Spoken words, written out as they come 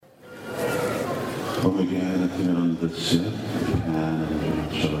Omigyanatimirandasya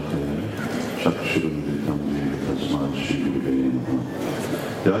Jnananjana Chakshurumritam Tasmad Shri Gurave Namaha.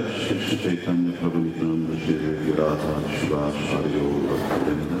 Jai Shri Krishna Chaitanya Prabhu Nityananda Shri Radha Shivas Hariyo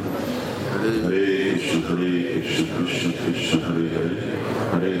Bhaktivinoda Hare Krishna Krishna Krishna Hare Hare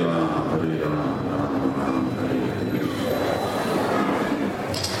Hare Rama Rama Rama Hare Hare.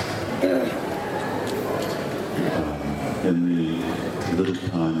 In the little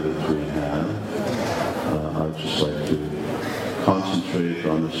time that we have, I'd just like to concentrate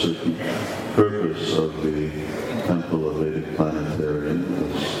on a certain purpose of the Temple of Vedic Planetarium,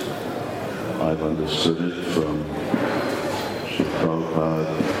 as I've understood it from Śrīla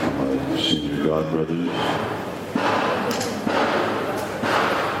Prabhupāda, my senior godbrothers.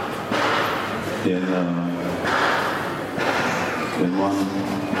 In one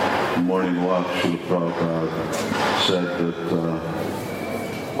morning walk, Śrīla Prabhupāda said that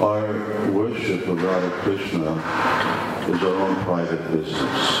our worship of Radha Krishna is our own private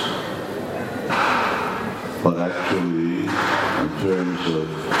business. But actually, in terms of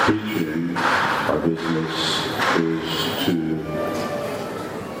preaching, our business is to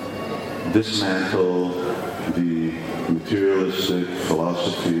dismantle the materialistic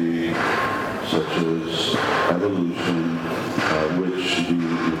philosophy such as evolution, which the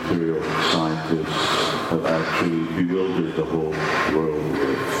material scientists have actually bewildered the whole world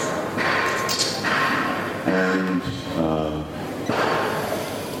with. And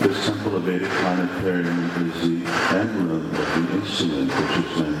this Temple of Vedic Planetarium is the emblem of the instrument which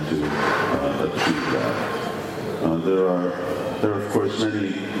is meant to achieve that. There are of course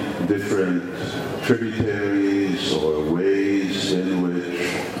many different tributaries or ways in which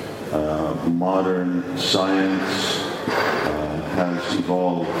modern science has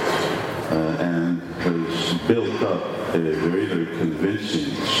evolved and has built up a very, very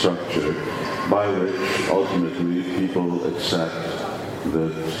convincing structure by which ultimately people accept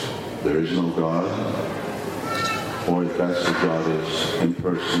that there is no God, or at best that God is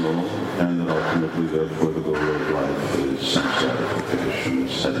impersonal, and that ultimately therefore the goal of life is sense gratification,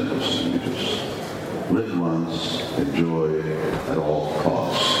 is hedonism. You just live once, enjoy at all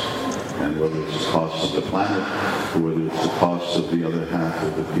costs. And whether it's the cost of the planet, or whether it's the cost of the other half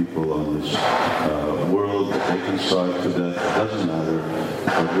of the people on this world that they can starve to death, it doesn't matter.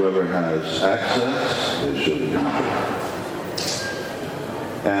 But whoever has access, they should enjoy.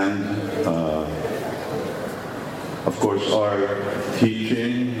 And of course, our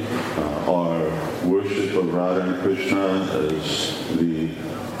teaching, our worship of Radha and Krishna as the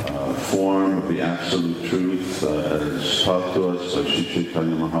form of the absolute truth as taught to us by Sri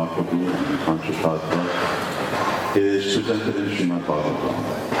Chaitanya Mahaprabhu and the Panchatattva is presented in Srimad Bhagavatam.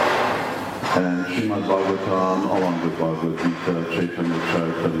 And Srimad Bhagavatam, along with Bhagavad Gita, Chaitanya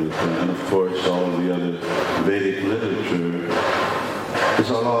Charitamrita, and of course all of the other Vedic literature is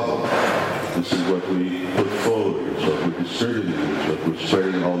our Lava. This is what we put forward, it's what we're distributing, it's what we're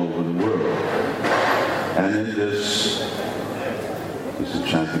spreading all over the world. And in this the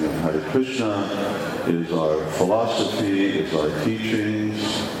chanting of Hare Krishna is our philosophy, is our teachings,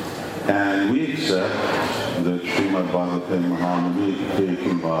 and we accept that Srimad Bhagavatam Mahamudita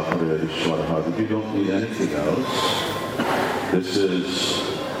that we don't need anything else. This is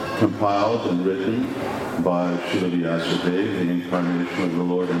compiled and written by Śrīla Vyasadeva, the incarnation of the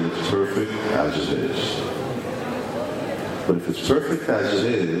Lord, and it's perfect as it is. But if it's perfect as it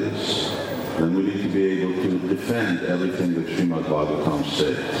is, then we need to be able to defend everything that Srimad Bhagavatam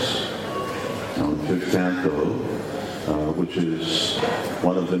says. Now in fifth canto, which is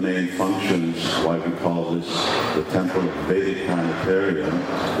one of the main functions why we call this the Temple of Vedic Planetarium,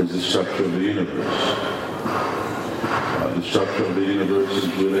 is the structure of the universe. The structure of the universe is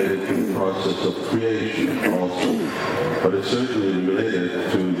related to the process of creation also, but it's certainly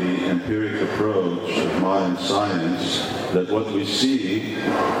related to the empiric approach of modern science that what we see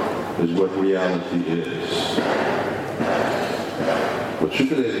is what reality is. What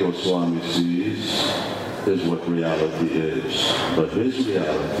Shukadeva Goswami sees is what reality is, but his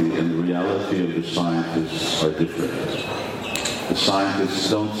reality and the reality of the scientists are different. The scientists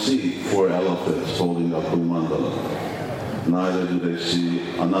don't see 4 elephants holding up Bhumandala. Neither do they see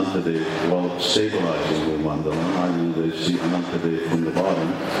Anantadev while stabilizing Bhumandala. Neither do they see Anantadev from the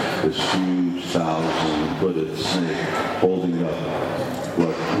bottom, this huge 1,000-footed snake holding up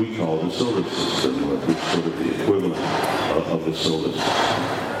what we call the solar system, what is sort of the equivalent of the solar system.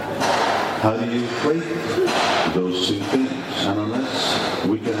 How do you equate those two things? And unless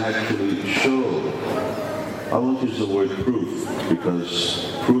we can actually show, I won't use the word proof,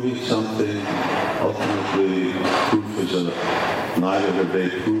 because proving something, ultimately proof is neither have they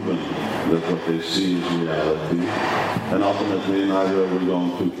proven that what they see is reality, and ultimately neither are we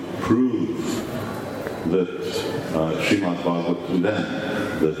going to prove that Srimad Bhagavatam to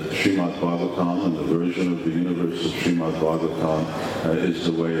them, that Srimad Bhagavatam and the version of the universe of Srimad Bhagavatam is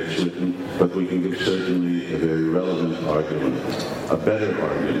the way it's written, but we can give certainly a very relevant argument, a better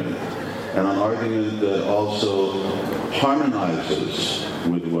argument, and an argument that also harmonizes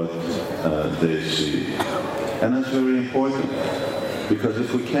with what they see. And that's very important, because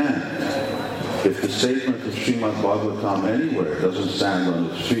if we can't, if the statement of Srimad Bhagavatam anywhere doesn't stand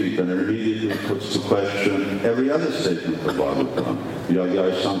on its feet, then it immediately puts to question every other statement of Bhagavatam.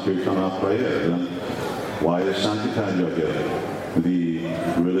 Yagya Sankirtana Praya, then why is Sankirtan Yagya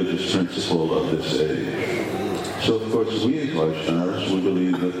the religious principle of this age? So of course we as Vaishnavas, we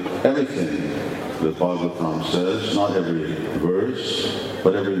believe that everything that Bhagavatam says, not every verse,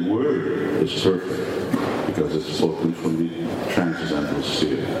 but every word is perfect, because it's spoken from the transcendental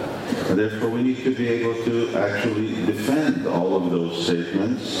sphere. And therefore we need to be able to actually defend all of those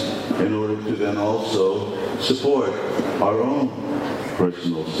statements in order to then also support our own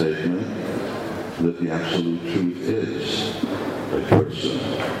personal statement that the absolute truth is a person,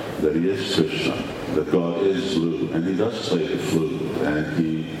 that he is Krishna, that God is blue, and he does play the flute, and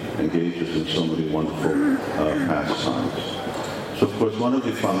he engages in so many wonderful pastimes. So of course one of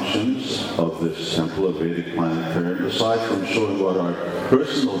the functions of this temple of Vedic planetarium, aside from showing what our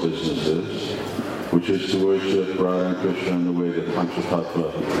personal business is, which is to worship Radha and Krishna in the way that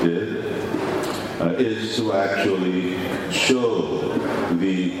Panchatattva did, is to actually show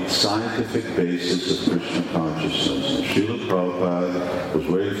the scientific basis of Krishna consciousness. And Śrīla Prabhupāda was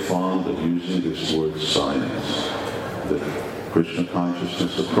very fond of using this word science. The Krishna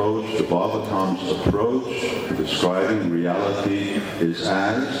consciousness approach, the Bhagavatam's approach to describing reality is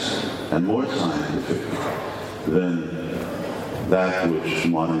as and more scientific than that which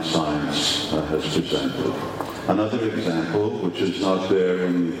modern science has presented. Another example, which is not there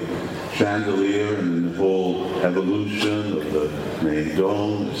in the chandelier and in the whole evolution of the main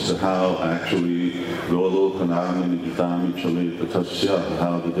dome, as to how actually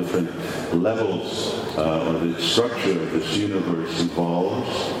how the different levels or the structure of this universe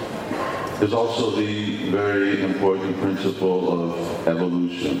evolves, is also the very important principle of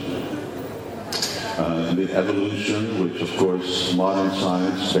evolution. The evolution, which of course modern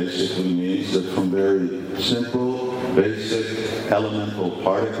science basically means that from very simple, basic, elemental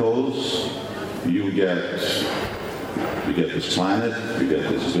particles, you get this planet, you get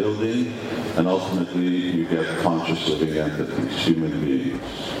this building, and ultimately you get conscious living entities, human beings.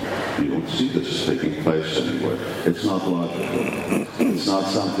 You don't see this taking place anywhere. It's not logical. It's not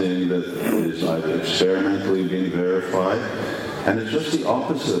something that is either experimentally being verified, and it's just the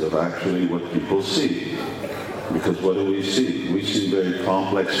opposite of actually what people see. Because what do we see? We see very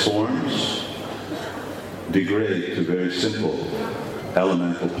complex forms degrade to very simple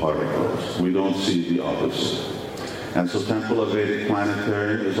elemental particles. We don't see the opposite. And so Temple of Vedic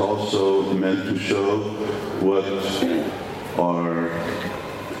Planetarium is also meant to show what our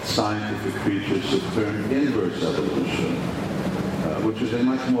scientific creatures have termed inverse evolution, which is a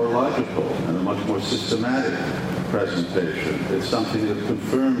much more logical and a much more systematic presentation. It's something that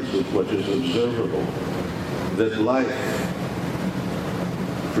confirms with what is observable, that life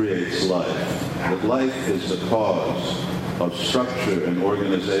creates life, that life is the cause of structure and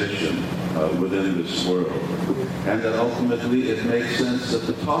organization within this world, and that ultimately it makes sense that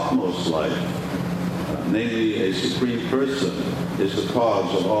the topmost life, namely a supreme person, is the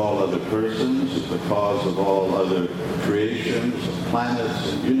cause of all other persons, is the cause of all other creations, of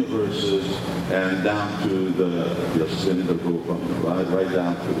planets and universes, and down to the Yasvinda Rupam, right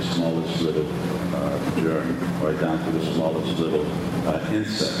down to the smallest little germ, right down to the smallest little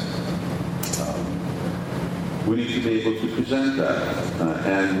insect. We need to be able to present that,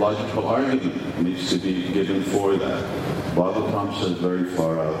 and logical argument needs to be given for that. Bhagavatam says very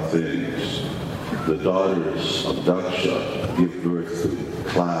far out things. The daughters of Daksha give birth to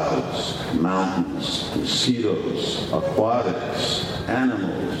clouds, mountains, mosquitoes, aquatics,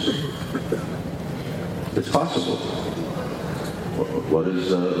 animals. It's possible. What is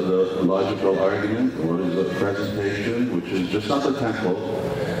the logical argument? What is the presentation? Which is just not the temple.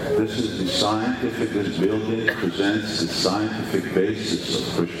 This is the scientific, this building presents the scientific basis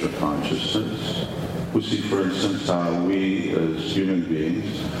of Krishna consciousness. We see, for instance, how we as human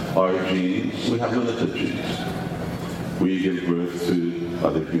beings, our genes, we have limited genes. We give birth to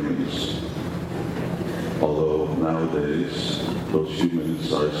other humans. Although nowadays, those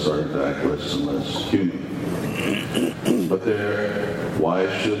humans are starting to act less and less human. But why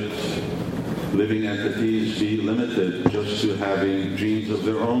should living entities be limited just to having genes of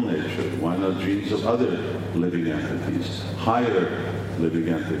their own nature? Why not genes of other living entities, higher living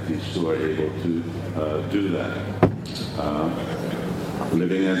entities who are able to do that?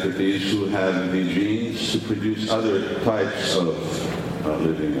 Living entities who have the genes to produce other types of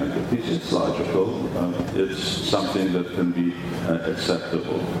living entities. It's logical. It's something that can be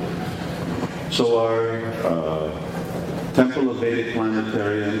acceptable. So our Temple of Vedic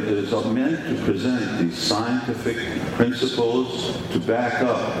Planetarium is meant to present these scientific principles to back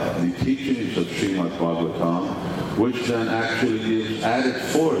up the teachings of Srimad Bhagavatam, which then actually gives added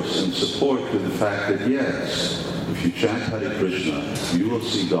force and support to the fact that yes, if you chant Hare Krishna, you will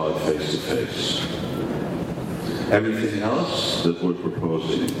see God face to face. Everything else that we're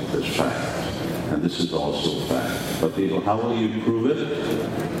proposing is fact, and this is also fact. But how will you prove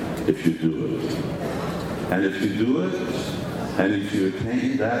it? If you do it. And if you do it, and if you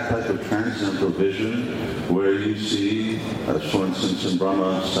attain that type of transcendental vision where you see, for instance in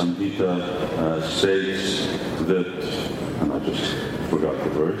Brahma Samhita states that, and I just forgot the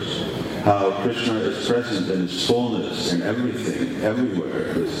verse, how Krishna is present in his fullness in everything,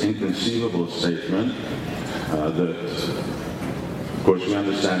 everywhere, this inconceivable statement that, of course, we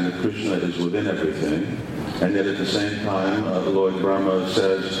understand that Krishna is within everything, and yet at the same time, Lord Brahma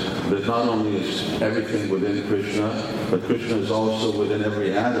says that not only is everything within Krishna, but Krishna is also within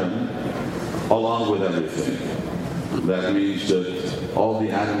every atom, along with everything. That means that all the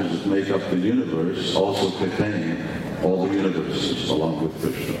atoms that make up the universe also contain all the universes, along with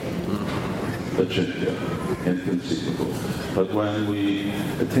Krishna. Achintya, inconceivable. But when we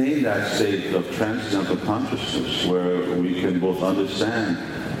attain that state of transcendental consciousness, where we can both understand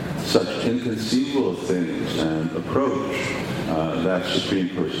such inconceivable things and approach that Supreme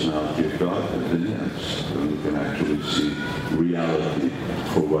Personality of Godhead, then yes, then we can actually see reality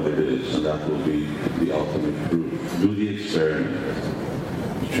for what it is, and that will be the ultimate proof. Do the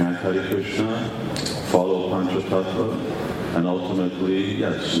experiment. Chant Hare Krishna, follow Panchatattva, and ultimately,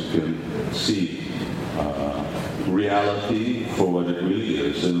 yes, you can see reality for what it really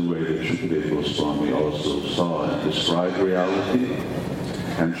is in a way that Shukadeva Goswami also saw and described reality,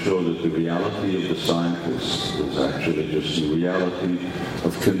 and show that the reality of the scientists is actually just the reality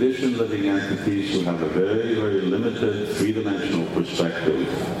of conditioned living entities who have a very, very limited three-dimensional perspective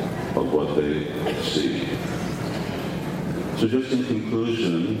of what they see. So just in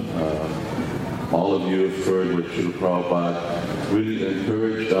conclusion, all of you have heard what Śrīla Prabhupāda really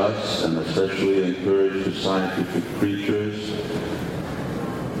encouraged us, and especially encouraged the scientific preachers.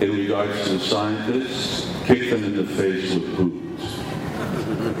 In regards to the scientists, kick them in the face with boots.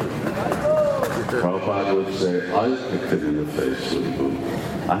 Prabhupada would say, I kicked him in the face with a boot.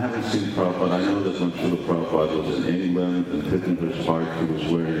 I haven't seen Prabhupada. I know that when Śrīla Prabhupada was in England, in Pittenhurst Park, he was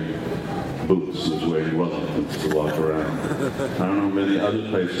wearing boots. He was wearing Wellingtons to walk around. I don't know many other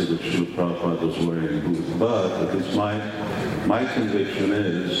places that Śrīla Prabhupada was wearing boots. But at least my conviction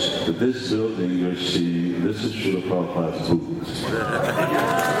is that this building you're seeing, this is Śrīla Prabhupada's boots.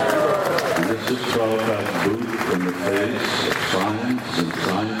 And this is Prabhupada's boot in the face of science and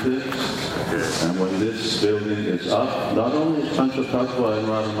scientists. And when this building is up, not only is Panchatattva and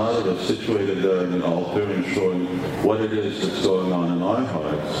Radhamadava situated there in the altar and showing what it is that's going on in our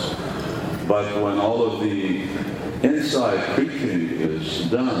hearts, but when all of the inside preaching is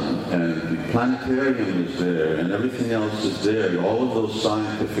done and the planetarium is there and everything else is there, all of those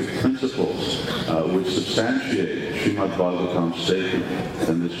scientific principles which substantiate Srimad Bhagavatam's statement,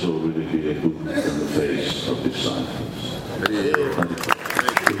 then this will really be a boot in the face of the scientists.